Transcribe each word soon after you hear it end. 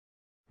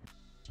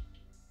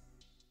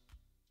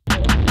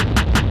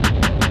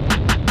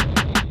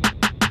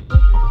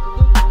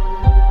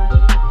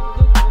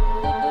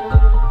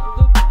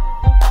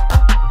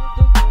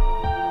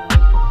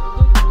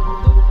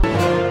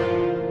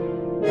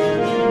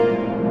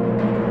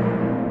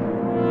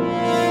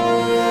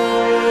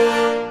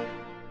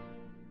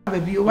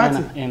Baby, what?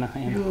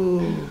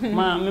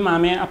 Ma, me,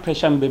 mommy, I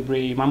pressure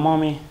me, my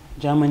mommy,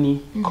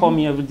 Germany, call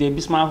me every day.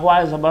 Bismarck,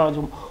 why is about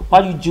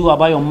what you do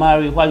about your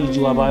marriage? What you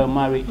do about your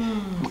marriage?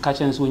 I'm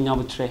catching so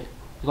young tray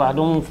because I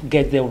don't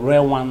get the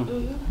real one.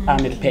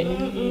 I'm a pet,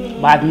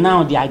 but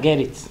now I get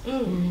it.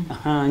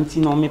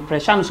 You know, me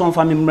pressure some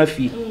family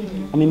refi.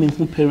 I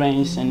mean,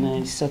 parents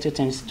and certain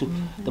things to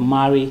the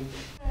marry.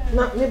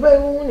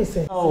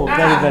 Oh,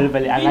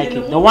 very, I like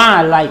it. The one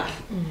I like.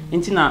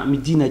 Into na me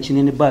dinner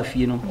in the buffy,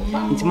 you know.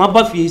 Into my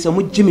buffy is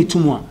a Jimmy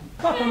tomorrow.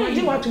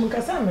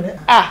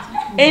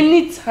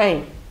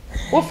 Anytime.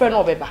 What friend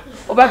or Beba?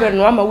 Or Baba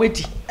no ama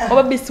weti.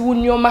 Or Baby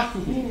Sunyoma.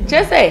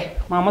 Just say,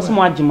 Mamma, some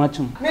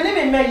Jimatum.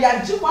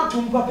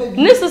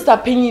 This is a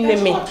penny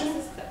in me.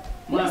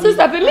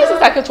 Sister, Mrs.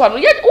 Aketwano,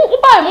 yet,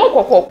 buy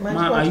more.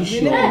 Are you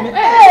sure?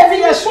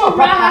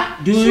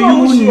 Do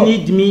you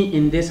need me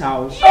in this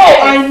house? Oh,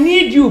 I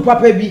need you,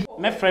 Papa B.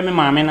 My friend,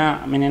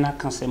 Mamma, Menina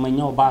can say, when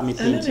you're about me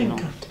painting.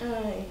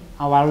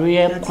 Our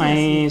real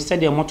queen said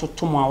the motto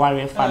to my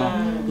warrior father.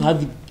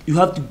 You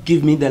have to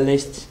give me the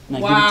list. And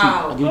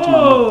I give it to my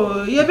mom.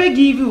 Oh, you better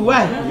give you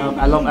why?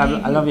 I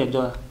love your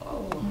daughter.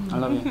 I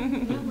love you.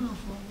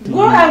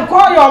 Go and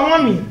call your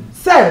mommy.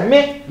 Say,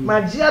 me,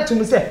 my dear to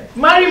me, say,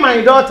 marry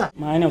my daughter.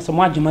 My name is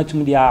Someone to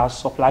me, they are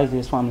surprise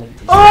this family.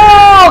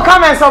 Oh,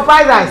 come and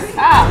surprise us.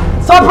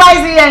 Surprise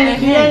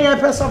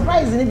you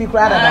surprise you be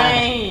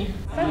crowded.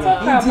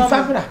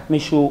 Me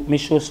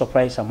show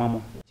surprise a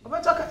mama.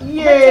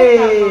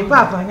 Yay,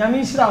 Papa,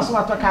 Yami should also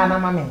talk to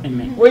Mamma.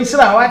 We should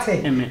have what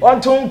say.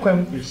 One tongue,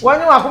 when you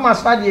are from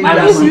us, Paddy.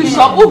 You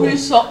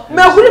saw.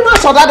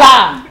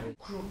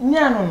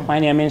 My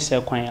name is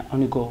Quiet,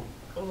 only go.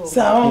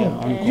 So,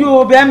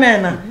 you be a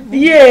man.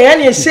 Yeah,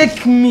 and you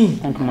shake me.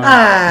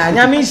 Ah,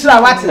 Yami should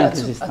have what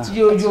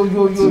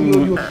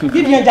you.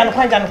 Give me a Jan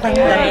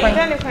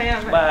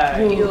Bye.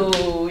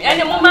 And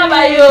your mama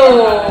by you.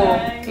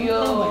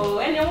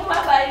 And your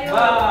mama by you.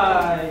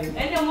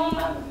 And your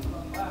mama.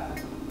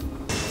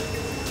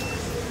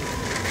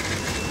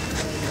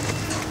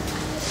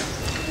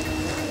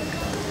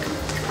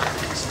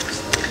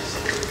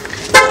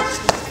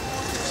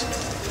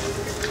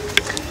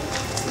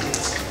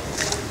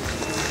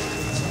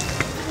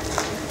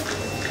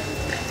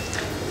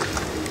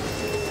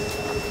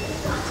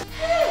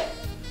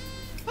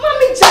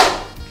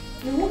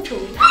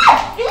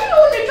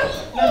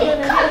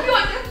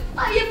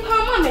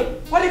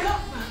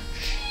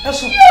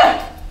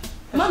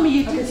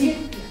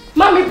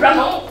 Mommy,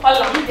 Brahma,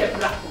 allow me to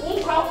black. Oh,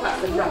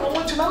 crowd, the Brahma.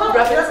 Want to Mamma,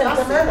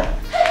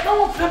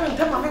 no friend,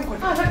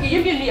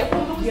 you give me a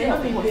phone.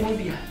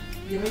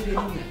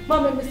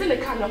 Mamma, Miss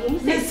Seneca,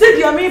 they said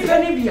you are me,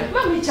 Penny Beer.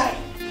 Mammy, child.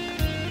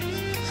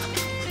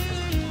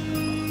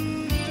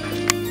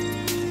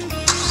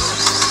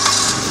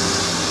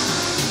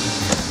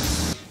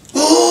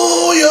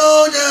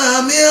 Oh,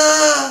 Onyame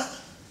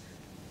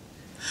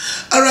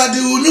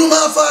Aradu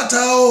Nyuma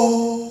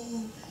Fatao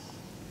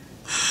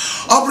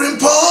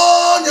Obrimpo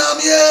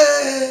Onyame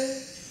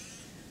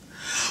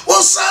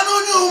Wonsanu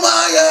Nyuma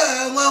Ye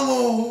Mamo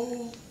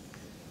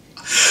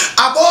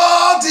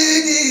Abodi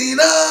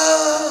Nina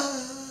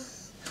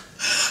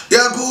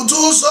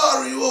Yakutu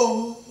sorry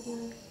wo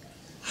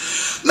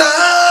Na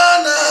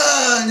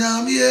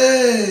Nyame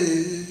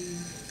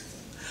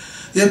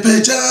Ye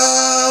peja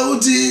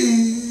uti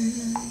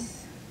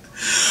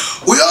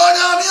we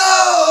Onyame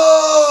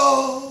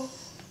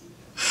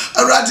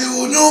Aradi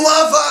Nyuma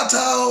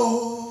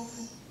Fatao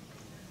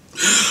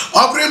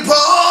Obrimpo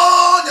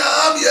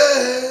Onyame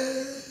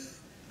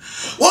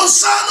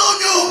Wonsanu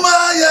Nyuma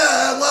Ye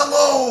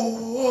Mamo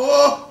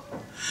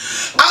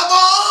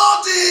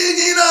Abodi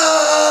Nina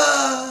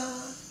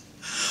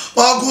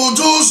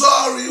Wakutu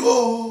sorry wo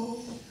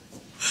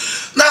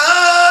Na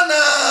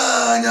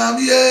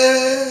Nyame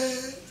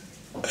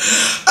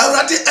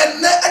Aradi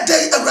ene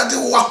day aradi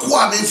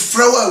wakwa me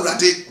frewa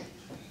aradi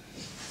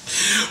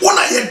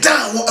wona ye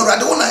down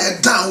aradi wona ye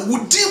down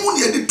wudi mu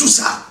ne de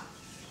tusa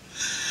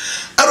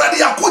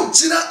aradi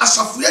akogina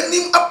asafo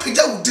anim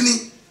apagya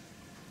wudini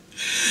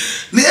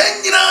ne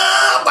nyina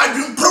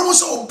badwempro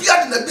so obi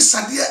ade na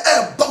bisade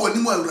e ba wani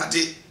mu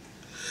aradi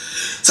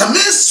sa me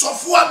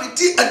sofo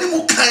amedi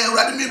animu kan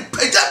aradi me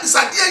pagya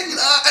bisade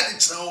nyina ade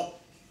kyerɛw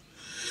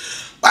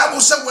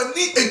Bible said when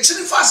ni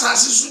echiri fasa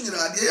asisu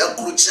nyina de ya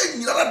kuruche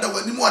nyina da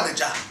wani mu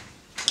adaja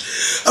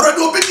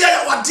Erado obedia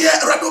ya wade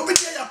erado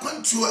obedia ya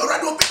kwantuo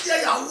erado obedia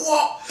ya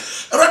wo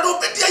erado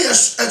obedia ya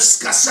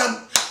skasam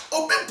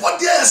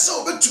obempodia ya se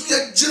obetumi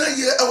agira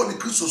ye ewo ne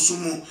Kristo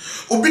sumu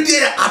obedia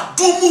ya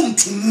adomu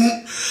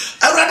ntumu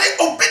erade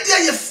obedia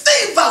ya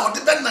favor ode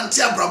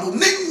benanti abrabo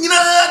ne nyina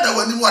da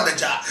wani mu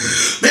adaja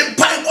me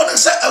pai mo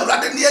se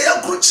erade ne ya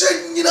kuruche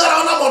nyina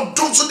ra na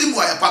modom so di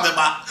mu ya pa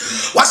beba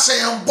wase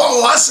yan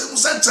bo wase mu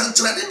se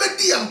chanchira ni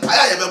bedi ya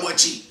mpaya ya bebo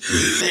chi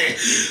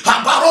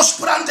Habaros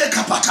prande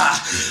kapata.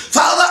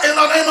 Father, in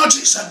the name of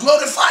Jesus,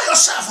 glorify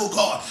yourself, O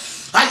God.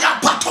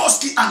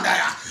 Ayapatoski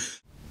andaya.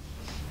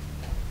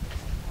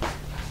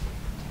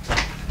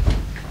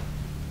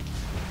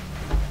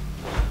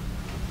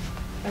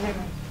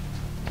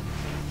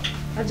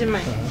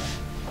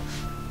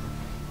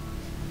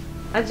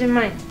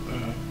 Ajimai.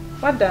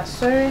 What the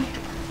sorry?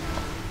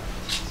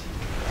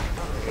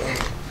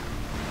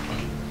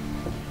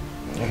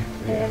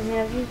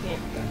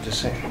 I'm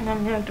just saying.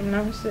 I'm here to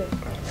know. I'm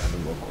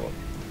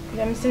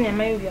saying,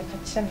 I will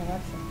catch me.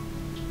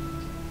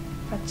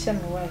 Catch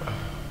me. Why?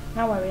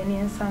 Now I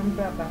any some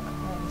brother.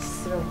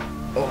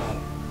 Oh,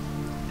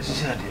 this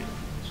is a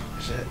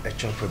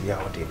chop for the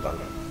out of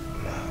banner.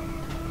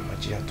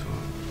 Magia to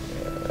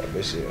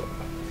Bessie.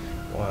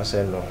 Once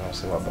I know, I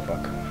say, what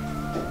back.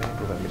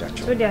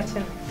 So they are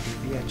telling me.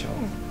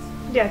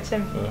 They are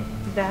telling me.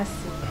 That's it.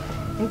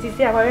 And to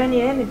see our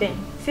anything.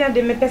 See, I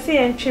did make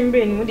and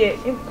chimbrin with it.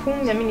 You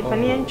come, I mean,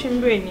 funny and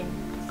chimbrin.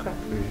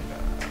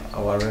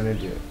 Our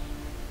renegade.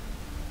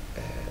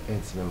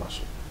 Intimate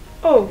muscle.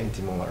 Oh,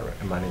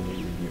 intimate managing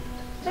you.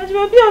 That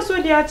will be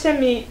also the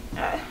attempt.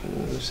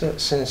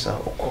 Since I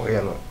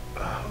acquire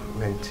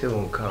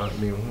mental can't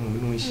be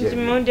whom we share.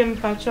 Modern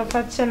patch of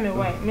a chummy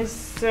white, Miss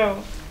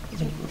So.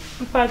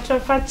 Patch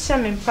of a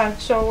chummy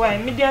patch of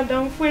white, media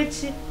don't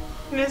wait.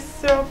 Miss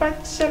So,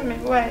 patch me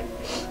white.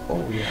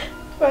 Oh, yeah.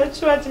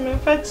 Patch what me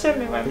patch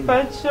me white,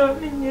 patch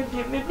of me,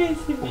 maybe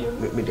see you.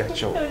 Media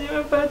show.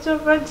 You patch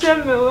of a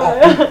chummy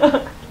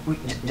white.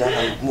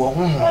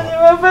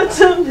 I patch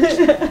me.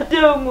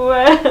 Don't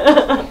wear.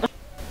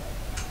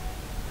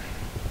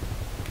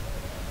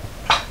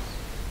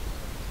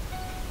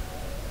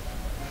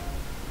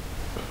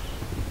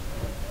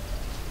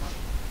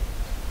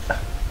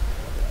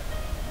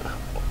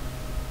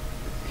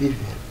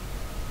 Vivian,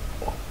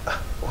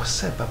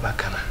 what's up,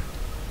 Babacana?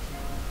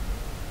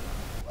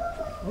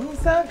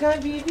 Misaka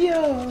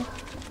video.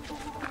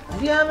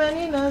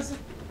 Diamaninas,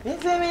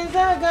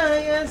 Misaka,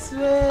 yes,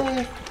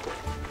 way.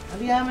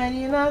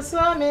 Diamaninas, so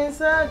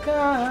Misaka.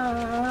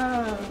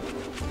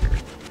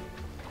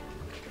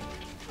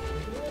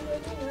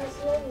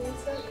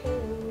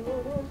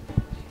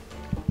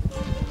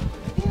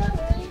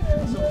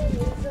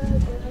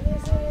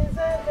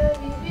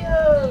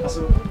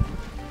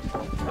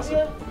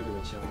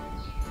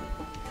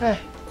 Hey,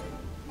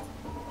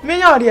 me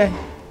know there.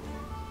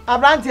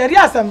 Abranti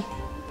Riasam.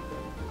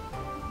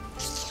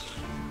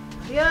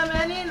 Dia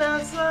menina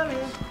some.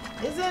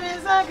 Is it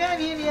Misaka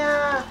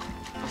Vivia?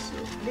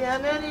 Dia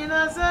menina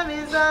some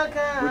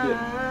Misaka.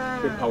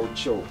 The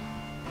poucho.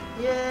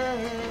 Yeah.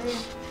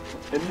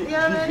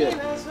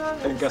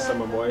 And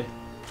Gassama boy.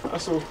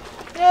 Also,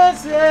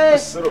 yes,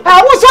 yes. I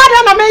was one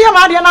of my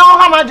Madia now.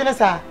 How much is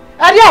that?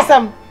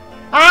 Riasam.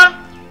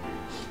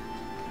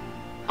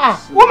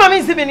 Woman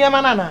is in your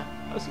manana.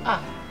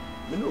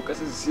 no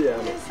kasi sia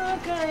no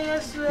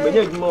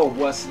menye adwuma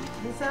oboase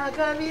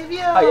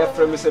aya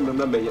frame se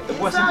memna meye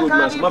oboase good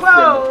man so ma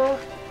frame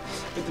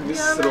it be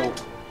sro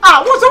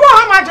wo so wo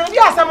ha ma je bi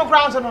asem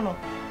ground no no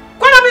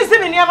kwana bi se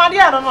me ne ma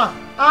dia no no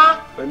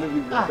ene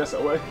bi kasa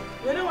wai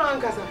ene wa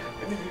nkasa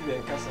ene bi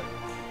nkasa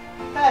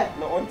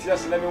na on tia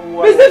se na me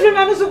wo bi se fi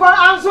me so kwa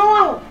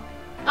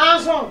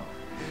anso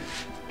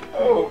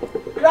oh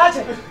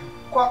grazie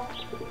kwa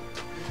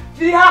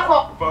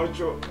Fiako.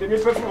 Paucho, demi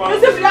pefu ma.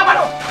 Misi fiako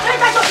no. Ei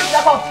ka so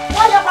fiako.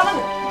 Wa ya pa no.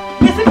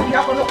 Misi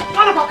fiako no.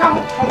 Ana pa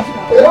kamu.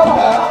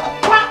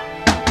 Wa.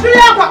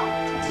 Fiako.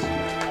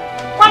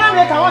 Wana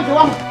me ka won je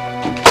wa mo.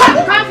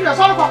 Wa ka fi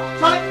so ko.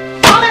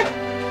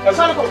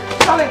 Sole ko.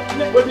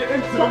 Bodi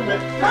entro me.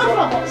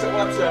 Se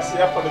wa tia se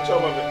ya pa no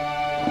choma me.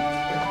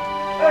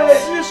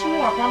 Si su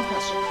wa pampa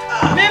so.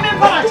 Me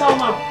pa na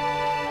choma.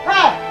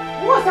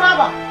 Wo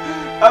saba.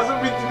 Azu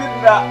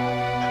bitibida.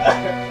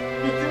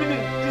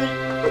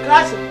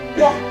 Grazie.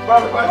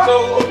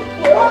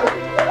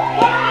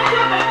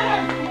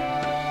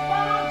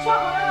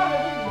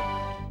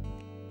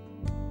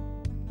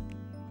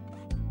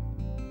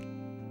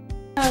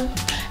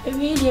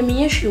 Really,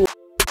 me issue.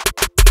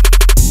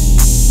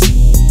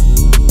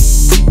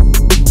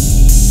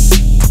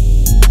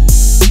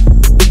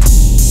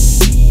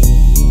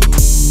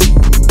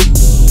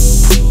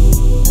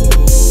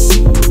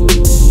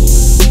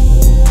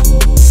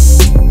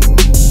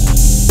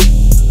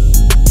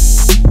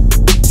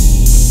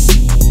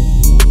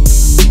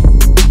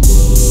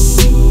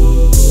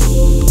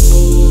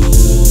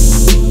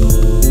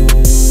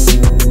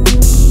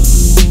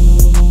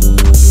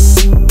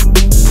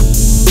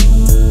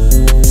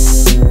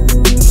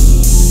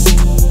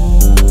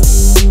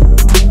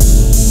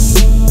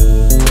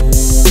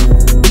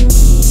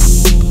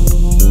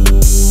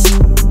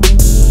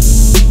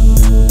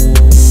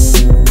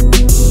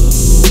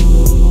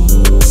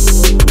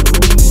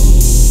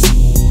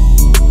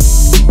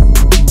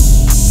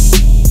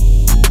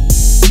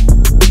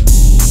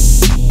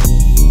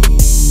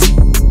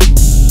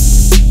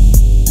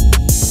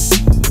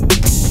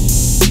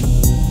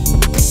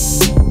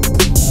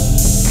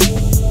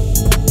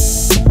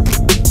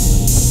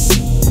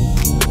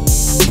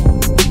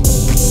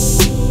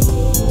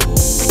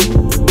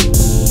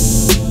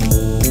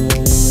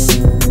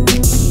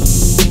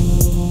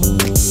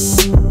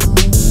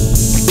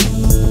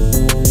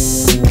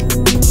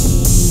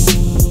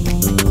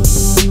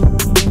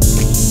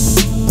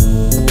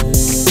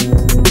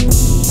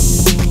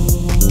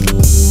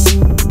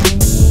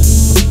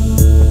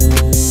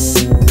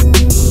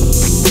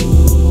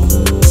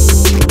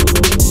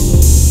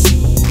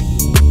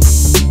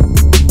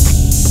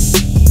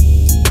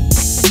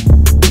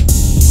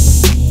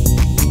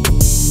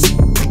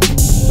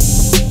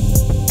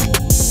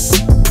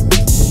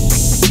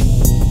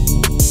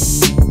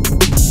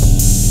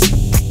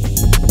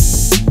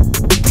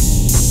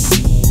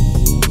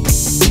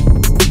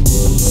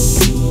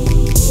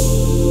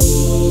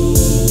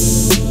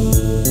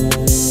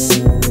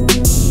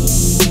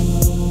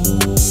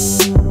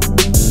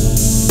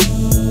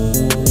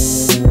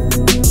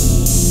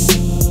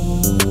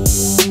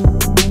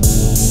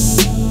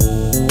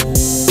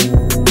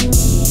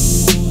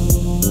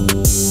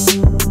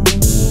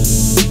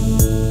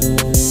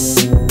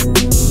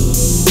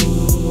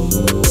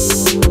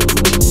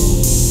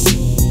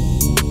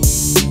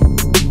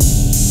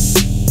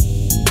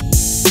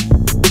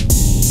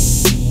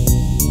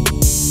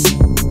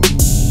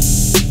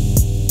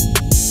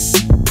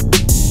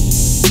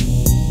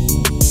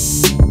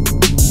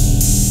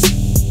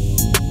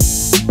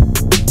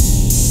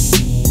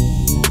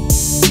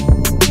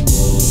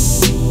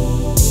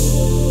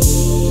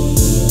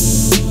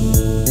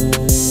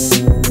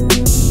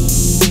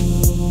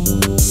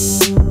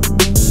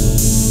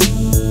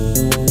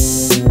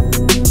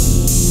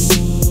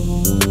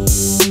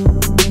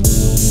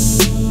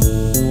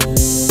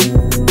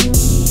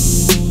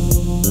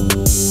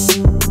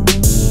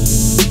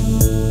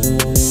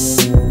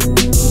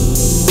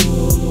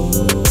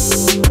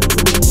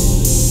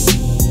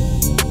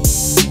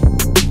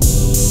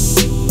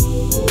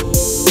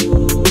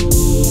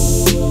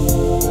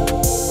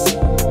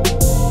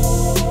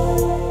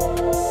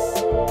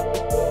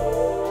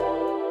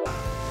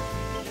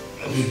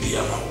 we be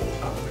a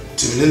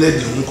Timina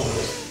de Munko.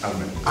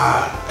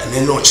 And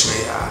then not me.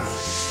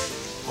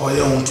 Or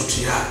you want to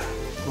tear.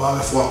 Why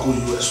before I go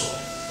US?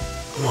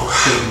 One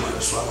came my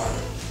swallow.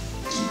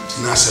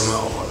 Nasema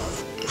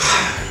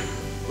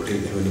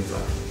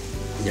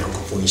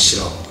Nyanko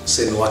nhyira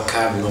sɛ no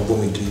waka me no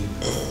bomedi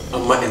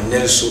ama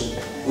enel so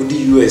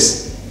odi US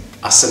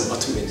asem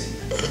automatic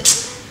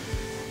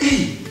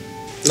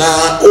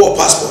na o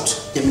passport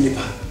Onyame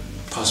Nipa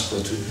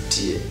passport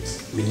die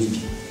me ni bi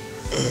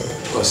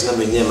because na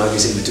me nya ma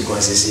gese bitu ko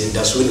asese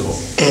da so ni ho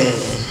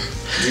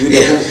do you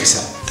know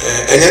bisa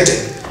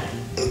anything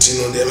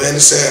ntino de men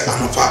say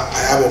anopa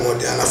ayabo mo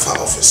de anafa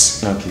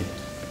office okay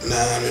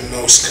na me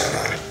no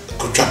skara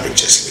contract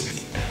pictures me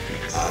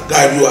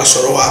guy you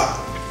asorowa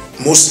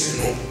mostly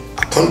no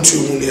a country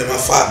mu ne ma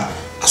fa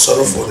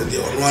asoro for the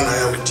ono na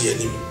ya wudi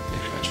anim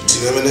ti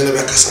me ne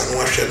be kasa no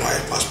ahwe no ay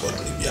passport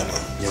ni bia ma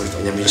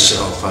Onyame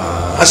nhyira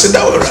fa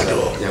aseda wo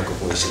radio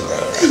Yakobon nhyira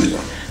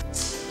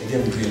ede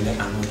am bi na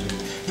ano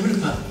Onyame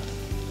Nipa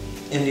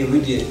ene we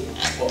de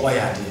wa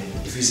ya de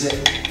if you say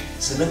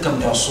na kam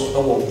da so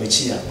wo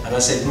mechi ya ana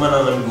say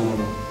mana na mbo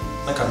no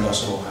na kam da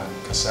so ha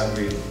kasa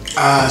bre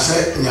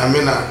say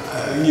nyame na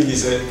ni bi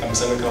say kam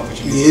sa na kam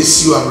opportunity ni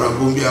esi wa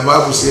brabo bi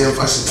ababu say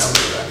emphasis da wo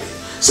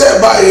say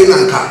ba e na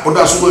nka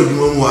oda so ba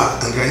adwuma mu a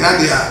nka nya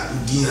de a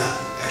udina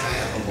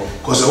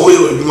cause o ye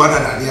adwuma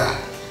da de a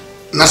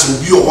na so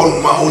bi o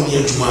hono ma oni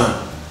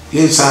adwuma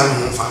ye nsan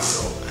ho fa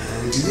so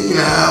ndi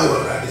na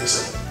wo ra de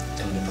so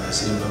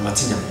say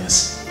matinya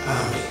yes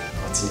amen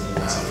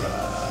matinya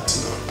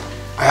tino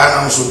aya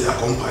na so de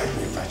accompany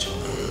me pacho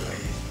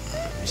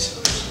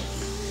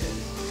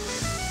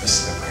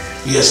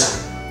yes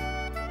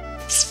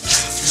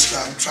sir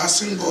I'm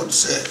trusting God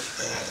say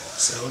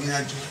only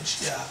adwuma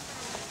shia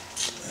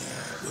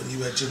when you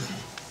were to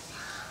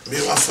me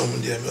wa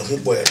from there me who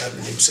boy that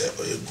believe say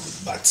oh you good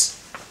but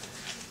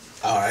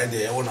all right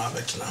there I want to have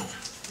it now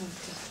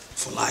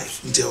for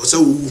life until say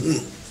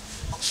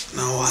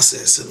now I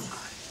say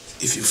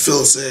if you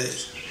feel say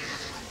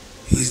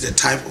he's the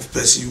type of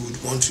person you would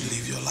want to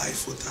live your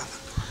life with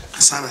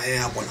asana e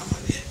abona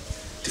mane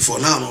for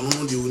now no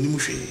the onimu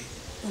hwe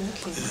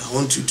I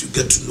want you to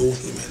get to know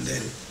him and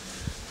then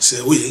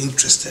say we are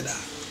interested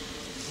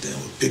then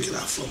we'll pick it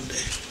up from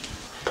there.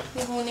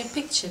 We want a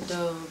picture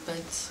though,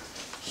 but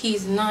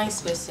he's a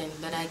nice person,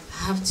 but I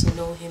have to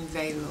know him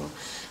very well.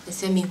 They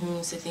send me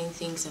home certain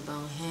things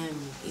about him.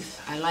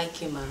 If I like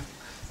him,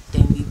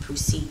 then we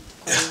proceed.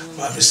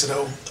 But Mr.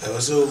 I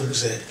was always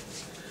say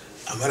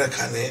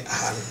American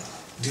had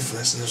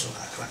difference in so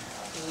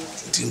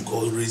team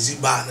called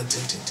Reziba and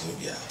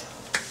Tintin.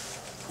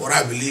 What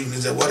I believe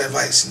is that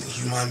whatever is in a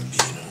human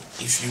being,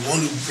 if you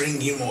want to bring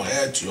him or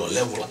her to your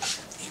level,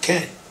 you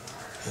can.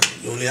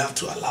 You only have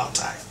to allow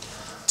time.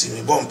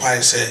 Timmy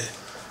Bompire say,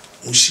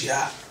 Mushia,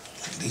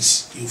 at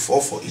least you fall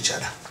for each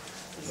other.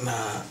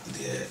 Na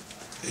the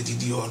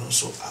EDD or no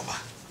so aba.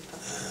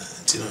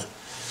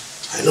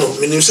 I know,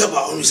 me name Saba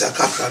on Mr.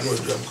 Kakra no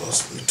drum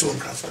because me too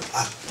craft.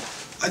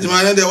 I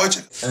demand they watch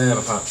it.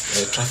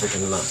 Traffic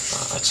in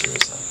actually,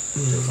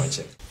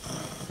 sir.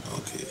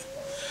 Okay.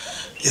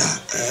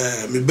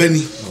 Yeah, me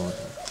Benny.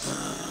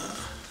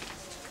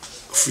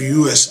 For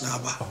US now,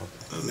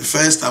 the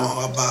first time I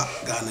was back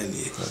Ghana, na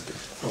me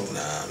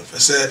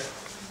say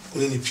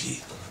only pay.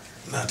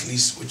 Na at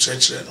least we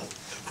church no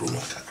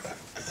Kruma kakra.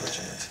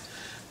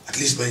 At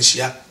least when she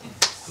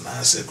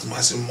na say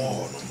Kumasi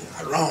more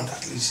around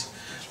at least.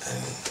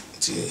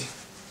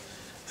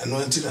 And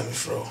one thing I'm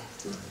from.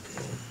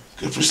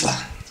 Keprisla.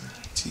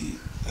 Ti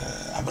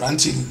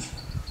abranti ni.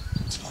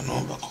 Ti no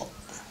bako.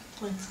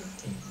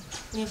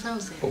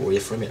 Oh,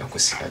 you're from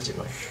Akosi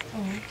Ajima.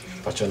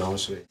 Patron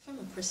also. From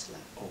Prisla.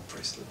 Oh,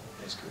 Prisla.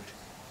 That's good.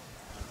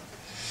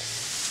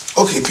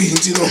 Okay, P,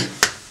 no.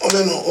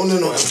 Only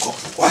no,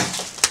 why?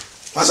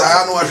 As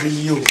I know what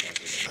you.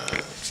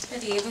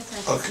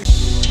 Okay.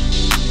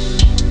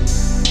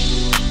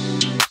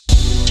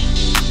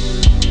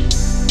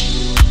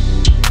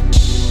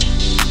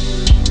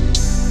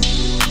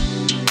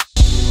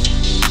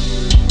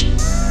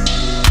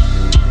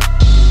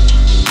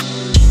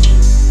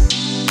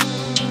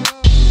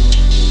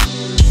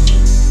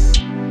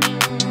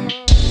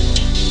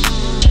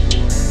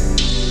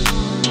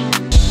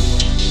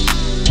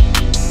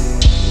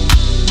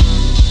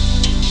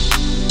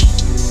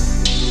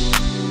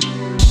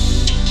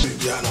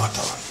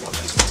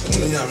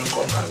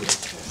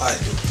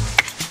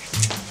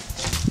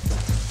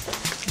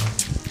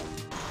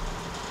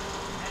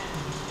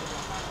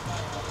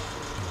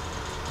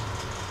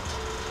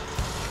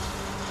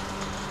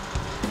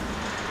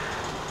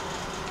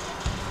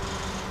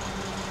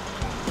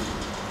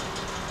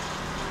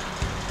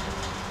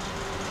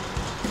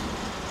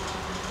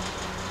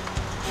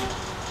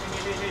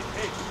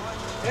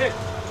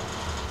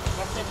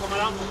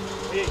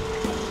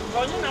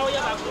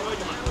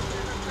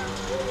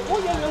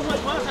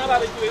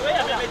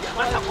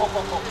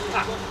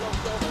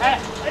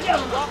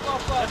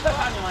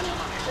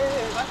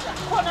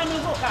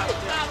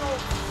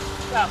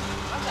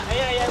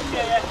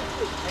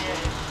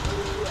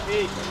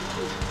 Hey.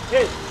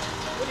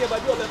 What do you about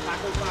your pack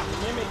of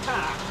me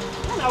car?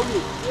 Now you.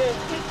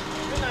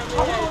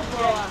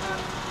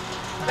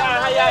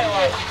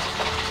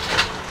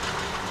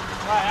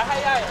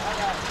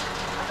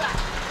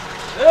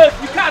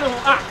 You can't.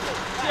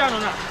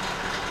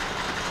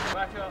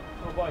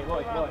 Oh, boy.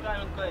 Oh,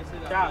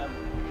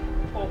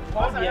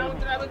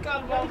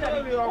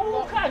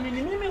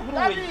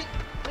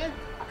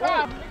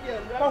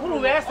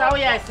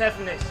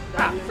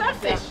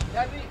 selfish.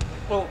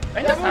 Oh,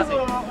 and that's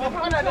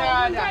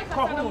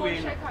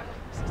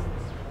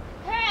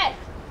Hey!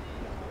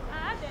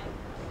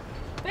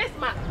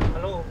 Bismarck.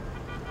 Hello.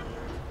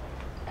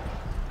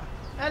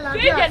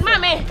 Vivian,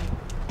 mommy.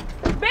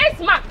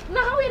 Bismarck.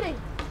 Now how are you?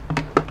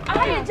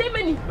 I am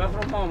Germany. We're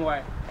from home,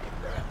 why?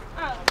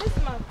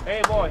 Bismarck.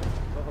 Hey, boy.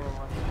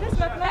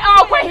 Bismarck.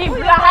 Oh, where he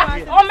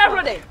black. Oh, my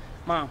brother.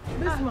 Mom.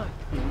 Bismarck.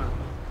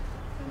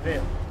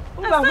 There. I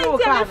said to me,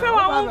 for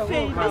one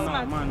thing.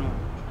 Bismarck. Man,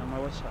 I'm a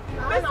watcher.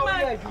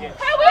 Bismarck.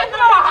 Hey, we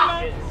know.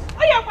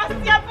 Oh, yeah, what's the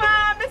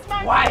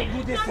Bismarck? Why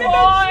do this? Oh,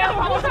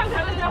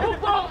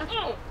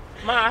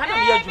 Ma, I have a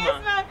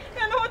Bismarck.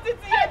 You know what it is?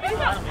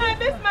 Bismarck.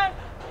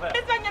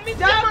 Bismarck, you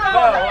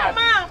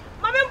Ma,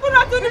 Mama, put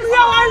out to the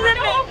real one.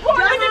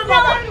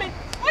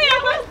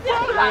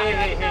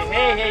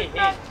 Hey.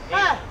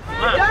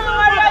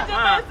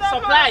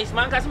 Surprise,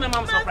 man. Cause my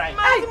mom surprise.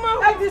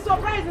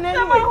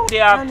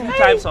 There are 2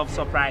 types of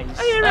surprise.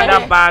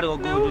 Either bad or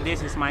good.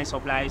 This is my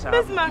surprise.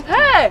 Bismarck.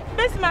 Hey!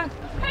 Bismarck.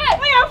 Hey!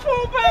 We are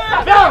full.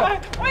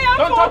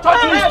 Don't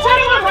touch me.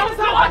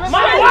 Man,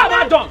 what am I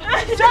done?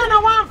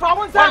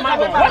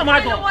 What am I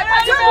done?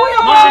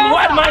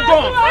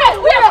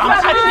 I'm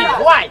asking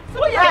why?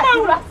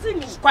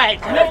 Quiet.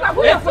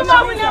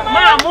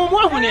 Mom,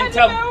 what will you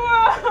tell me?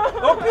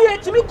 Okay,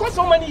 to me,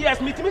 so many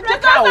years, me to me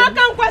take out.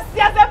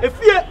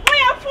 If you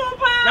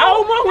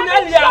now, who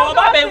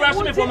rush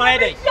me for my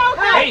headache.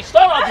 Hey,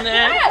 stop up,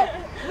 man.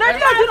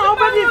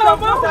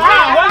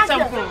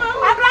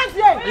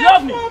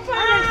 Love me.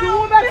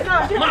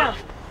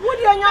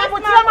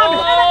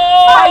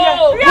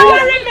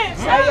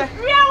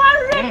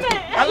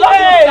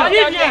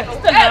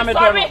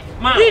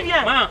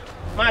 Ma.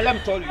 Ma, let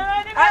me tell you.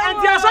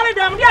 And you're sorry,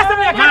 them. Yes,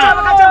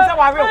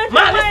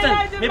 Ma,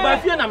 listen. Me by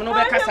fear, I'm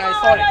not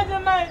sorry.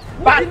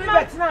 But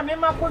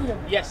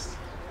yes.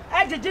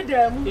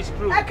 It's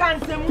true. I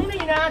can't say money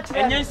in our church.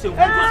 And yes, so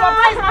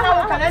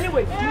surprise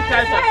anyway. 2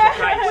 types of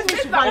surprise.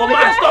 Oh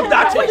man, stop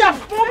that.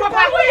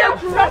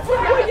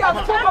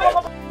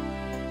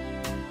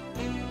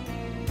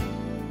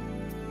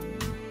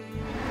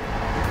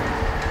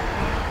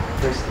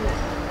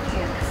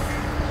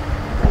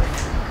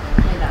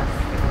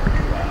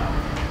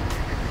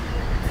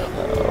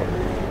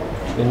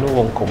 No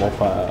one come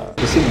up.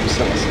 The same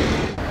business.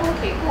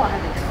 Okay, go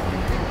ahead.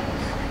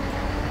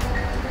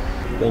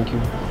 Thank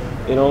you.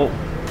 You know,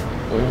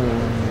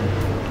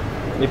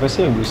 if I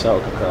say in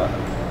Busao,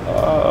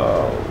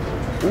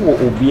 who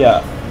will be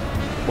a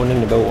one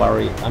in the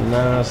worry and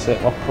now say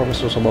what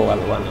promises about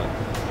one.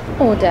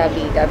 Oh,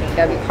 Debbie,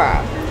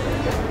 PRAH.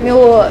 Me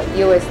or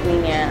US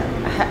Linia,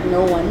 I had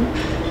no one.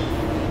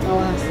 No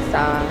one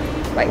star,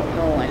 like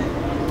no one.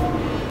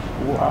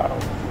 Wow.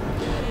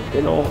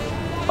 You know,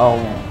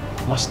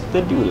 must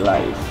steady with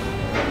life.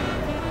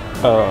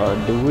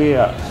 The way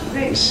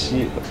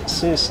she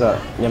since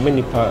Onyame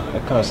Nipa I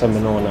can't say me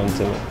no one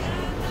until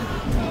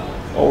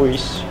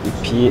always we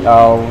pee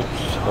out,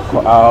 go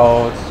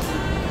out.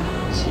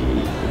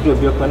 See, do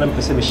be a kind of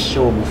person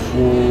show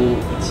before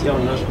it's your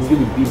not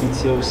really be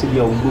detail see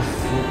your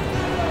before.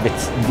 But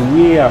the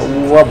way I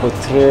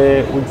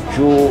wabotre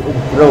ujo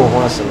bro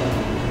once I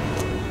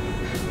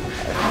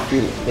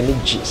feel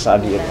energy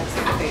sad here.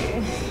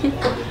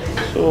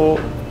 So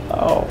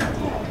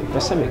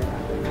person me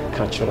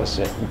catch us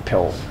a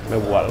pearl me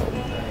wall.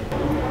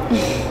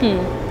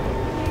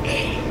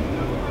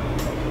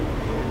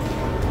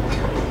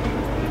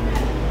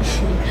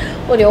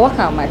 Oh, they work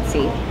out,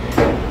 Matty.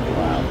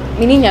 Wow.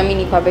 Onyame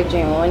Nipa,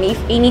 and if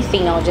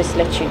anything, I'll just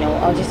let you know.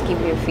 I'll just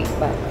give you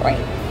feedback,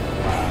 right?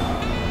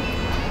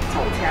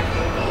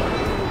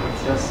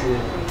 Just say,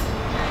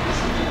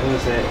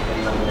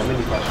 Onyame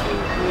Nipa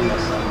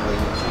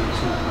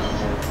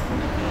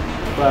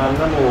but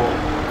no more.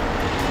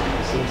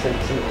 Some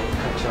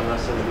catch on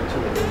us a little too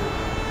many.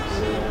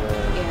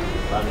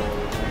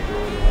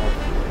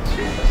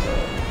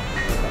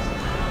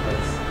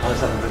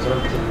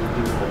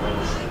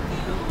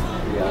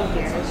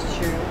 Yeah, that's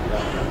true.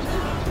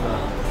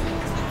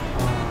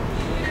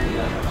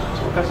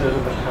 So catch a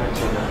little bit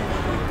catch on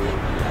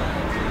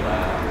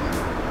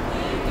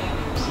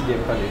see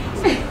them funny.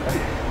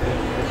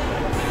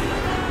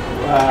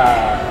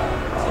 Wow.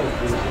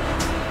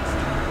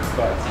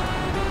 But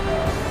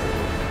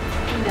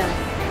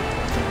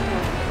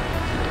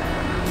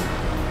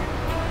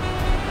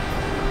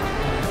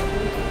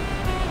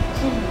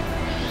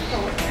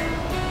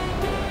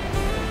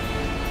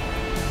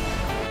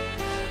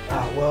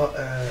well,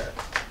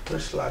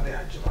 first lad,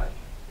 July.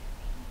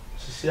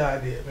 So, see, I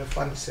did. My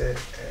friend said,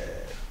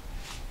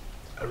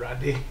 a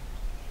radi,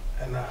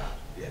 and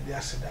yɛde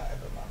aseda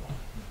ɛbɛma no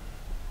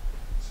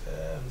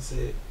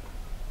say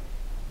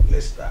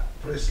Lester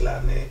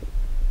Prisla ne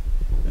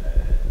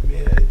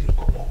me di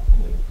komo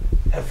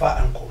efa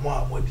ankomo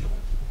amodi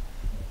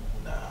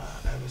na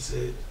I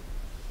say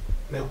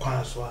ne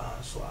kwan so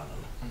ano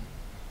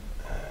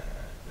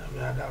na me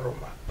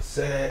adaroma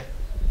say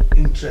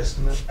interest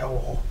no ewo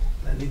ho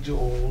na nije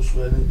o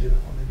so ani di no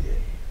ne de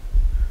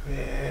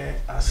me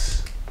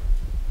as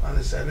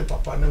man say ne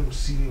papa na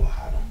musiri wa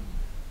ha no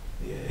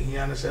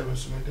here na say me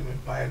so me de me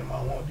pai na ma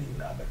ho di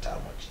na beta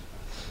mochi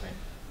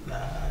na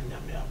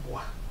nyame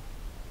aboa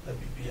na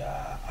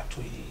bibia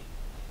atoyi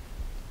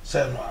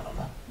say no ano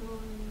no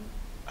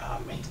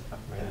amen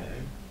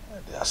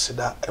de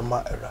asida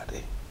ema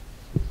erade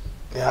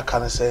ne aka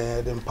ne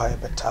say de pai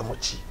beta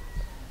mochi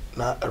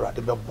na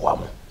erade beboa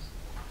mo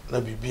na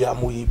bibia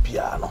mo yi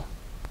bia no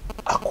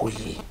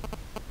akoyi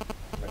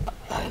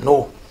I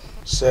know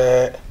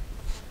say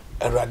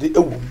erade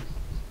ewu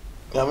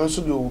nyame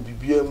so de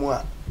bibia mu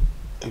a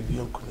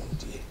ebia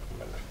kunundie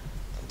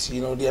nti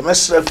no de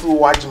mesra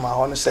fru wajima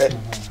ho ne say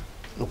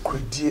no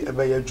kredie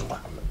ebe ya adwuma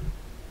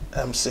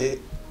say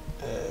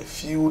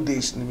few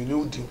days ni me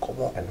din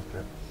komo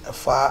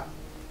efa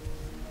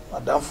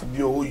madam fu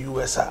bi o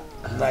US a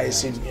na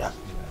esenua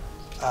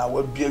a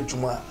wa bi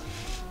adwuma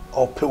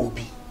o pe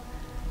obi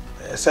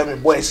say me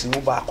boys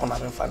mu ba akona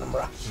me fa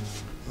nemra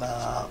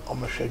na o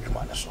me hwe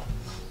adwuma ne so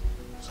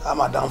sa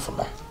madam fu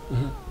no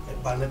e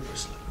ba ne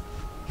person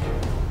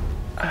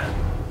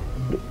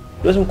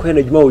doesn't quite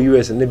a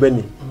US and the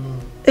Benny.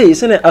 Hey,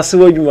 send it as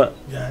a juma.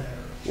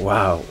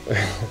 Wow.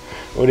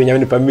 Onyame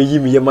Nipa meyi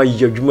me ma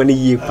yadwuma ne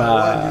yie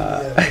pa.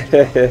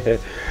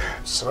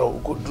 So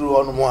go do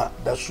on mo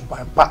da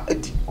suban pa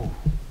edi.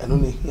 Eno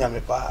ne hia me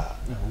pa.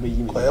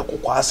 Meyi me. Ko ye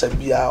kokwa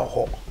asabia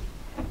ho.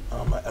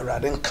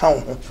 Erade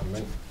nkan ho.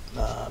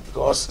 Na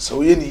because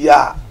so ye ni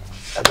ya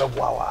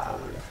ebeboa wa.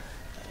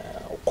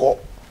 Ko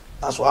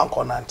aso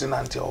anko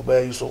 1990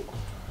 obayi so.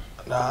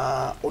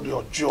 Na odi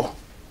ojo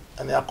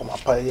ani akoma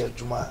pa ye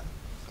adwuma.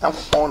 Na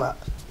kokona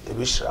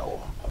ebishira wo.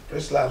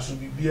 Prisla so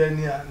bibia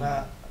ni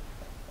ana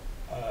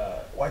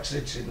watch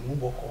the train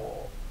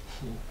muboko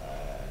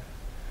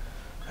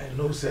I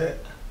know say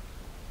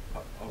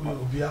we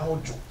will be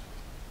out jo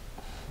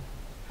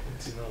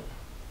you know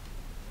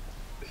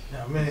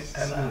ya me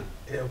ana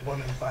e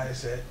born in fire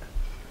say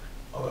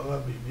o ma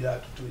bibia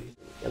tutu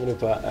Onyame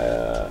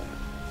Nipa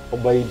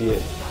obayi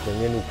de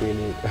nyame no kwe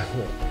ni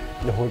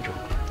ne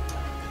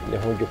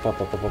hojo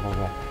papa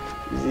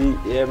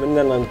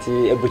menna nanti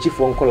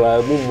ebuchifo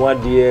nkola mu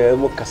ade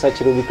mu kasa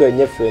kire obi kwa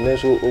nyefe na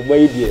so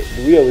obayi de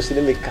we a wosi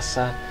ne me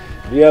kasa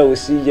we a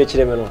wosi je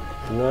kire me no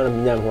no na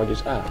menya me hojo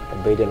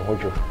obayi de no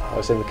hojo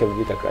o se me ka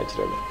bi kakra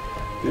kire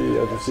me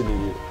o to si ni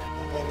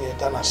me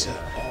tana se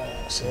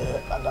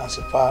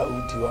adanse pa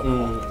udi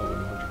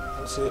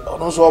wa se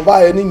ono so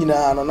obayi ni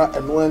nyina no na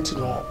eno anti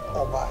no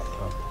obayi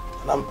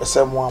na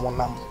mpese mo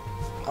amonam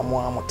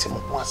amo temo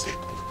ho ase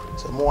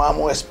se mo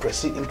amo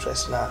express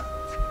interest na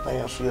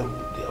I so you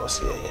dey o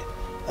say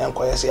en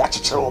ko say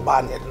akikire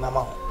oba na e na ma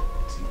ho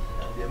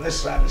dey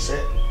mesra be say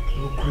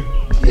no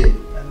kredie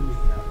na me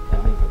na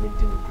me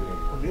di no kredie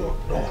obi o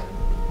do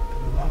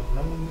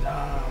na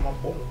ma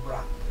bom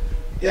bra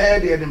ya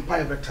dey dem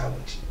pai beta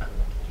wuchi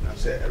na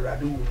say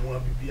erade wo mu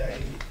abibia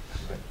yi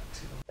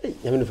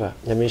Onyame Nipa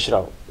nyame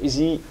hira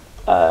isi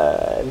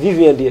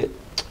Vivian dey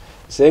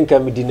say nka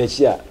me di na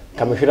chi a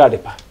ka me hira de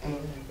pa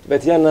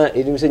but ya na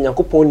edim say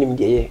Nyankopon nim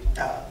de ye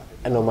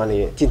eno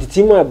mane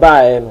tititimu e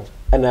baae no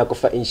ana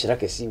akofa inshira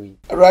kesi wi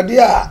erade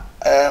a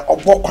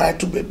obokwan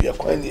to baby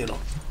akwan ni no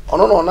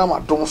ono no na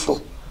madom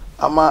so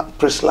ama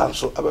Prisland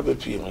so ababe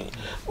pie mi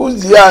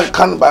uzia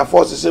kan by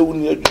force say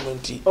wuni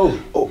adwumanti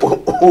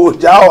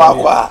jawo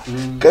akwa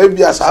ka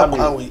bia sa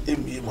kwan we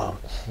emie ma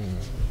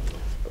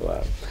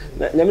wow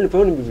na nyame Nipa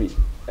no bibi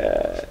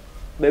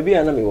baby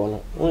ana me wono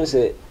won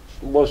say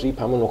boss yi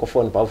pam no ko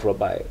phone pa fro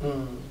baae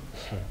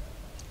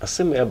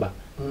asem eba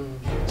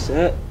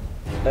say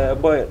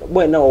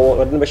boy na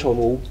o de be show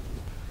no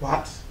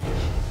what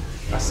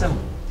asem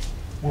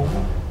wo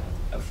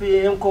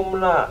afi enkom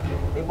na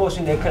e boss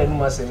ni kan no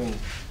masem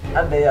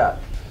adaya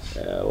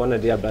one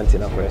of the abandoned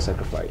na for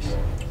sacrifice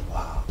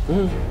wow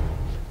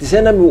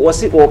say na me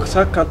wasi o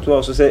saka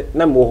to so say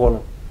na me wo ho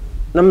no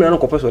na me na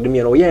ko peso de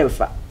me no ye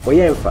mfa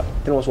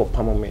ten was o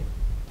pam me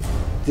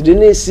ti de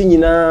na si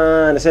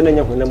nyina na say na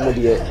nya ho na mo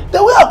de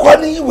the way akwa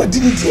ni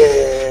wadini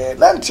de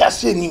na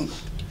ntiase nim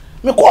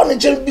me ko ne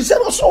je bi se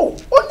no so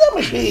onya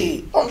me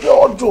hwe on be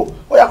ojo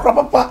o ya kra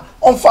papa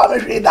on fa me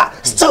hwe da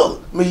still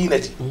me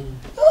yinati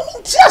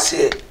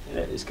ntiase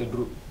iske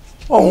group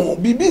oh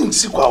bibi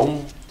nsi kwa o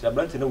ti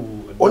abante na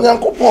wu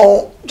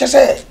Onyankopon je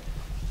se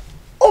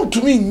on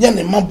tumi nya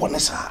ne mabo ne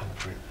sa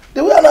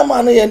the way na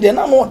man ye de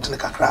na no odne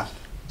kakra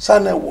sa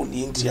na wo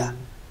ni ntia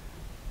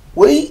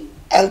we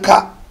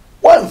anka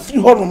wan fi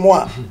ho no mo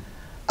a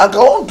anka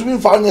on tumi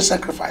fa nya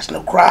sacrifice na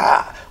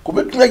kra ko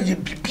betuma ye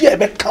bibia e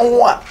be kan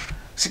wo a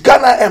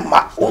sikana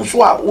emma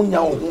onso a unya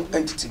ho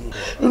entity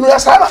you know ya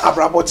sana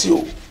abraboti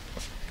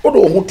o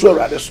do ho tu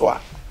awrade so a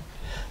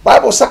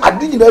Bible say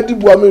adi nyina di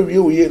bua me wie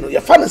oye no ye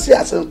fa ne se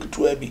asem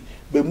ketua bi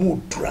be mu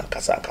dura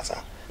nkasa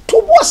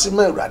to boase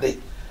ma awurade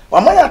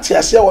mama ya te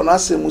ase wɔ na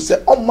asem mu se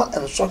ɔma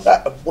enso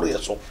ha ebore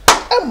so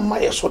emma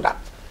ye so da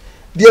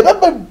de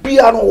beba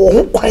bia no wo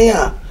ho kwan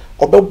a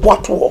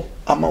ɔbɛboato wɔ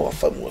ama wa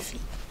fa mu afi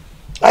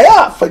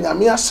aya fa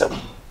nyame asem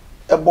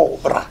ɛbɔ wo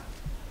bra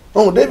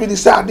no David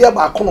say ade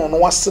ba kono no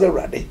wasere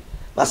awurade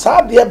na sa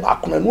ade ba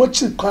kono no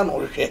akyi kwan no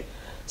hwehwɛ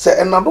se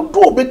enado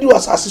do obedi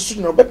wasase su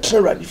no betre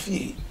awurade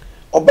fie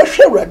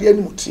obehwe awurade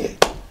anim tie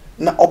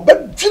na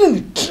obedwene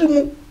ne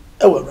tirimu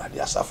ewa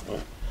awurade asafo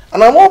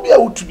ana mo bia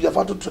wotu bia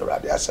fa to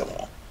awurade asem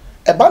ho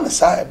eba ne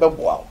sa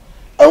ebeboa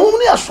ehum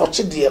ne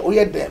asoche de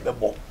oyɛ den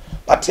ebebo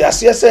but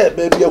ase se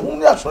eba bia ehum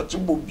ne asoche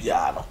bo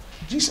bia no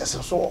Jesus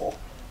so ho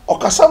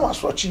okasa ma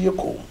asoche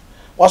yeko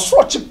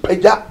wasoche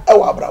pagya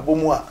ewa abrabo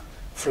mu a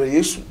fra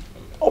Yesu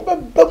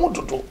obeba mu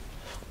dodo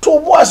to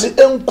boase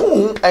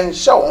enku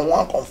enhya wo ho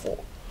akonfo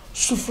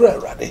sufra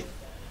awurade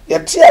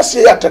yɛte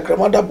ase yɛ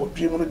atakrama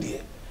bodwe mu no deɛ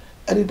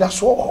ɛne da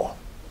so wɔ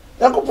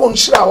Yankopɔn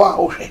nhyira wa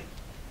wohwɛ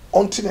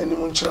ɔnte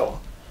n'anim nkyerɛ wo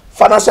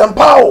fa na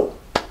sɛmpa wo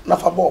na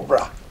fa bɔ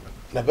bra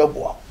na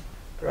bɛboa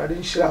awurade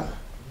nhyira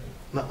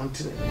na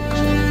ɔnte n'anim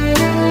nkyerɛ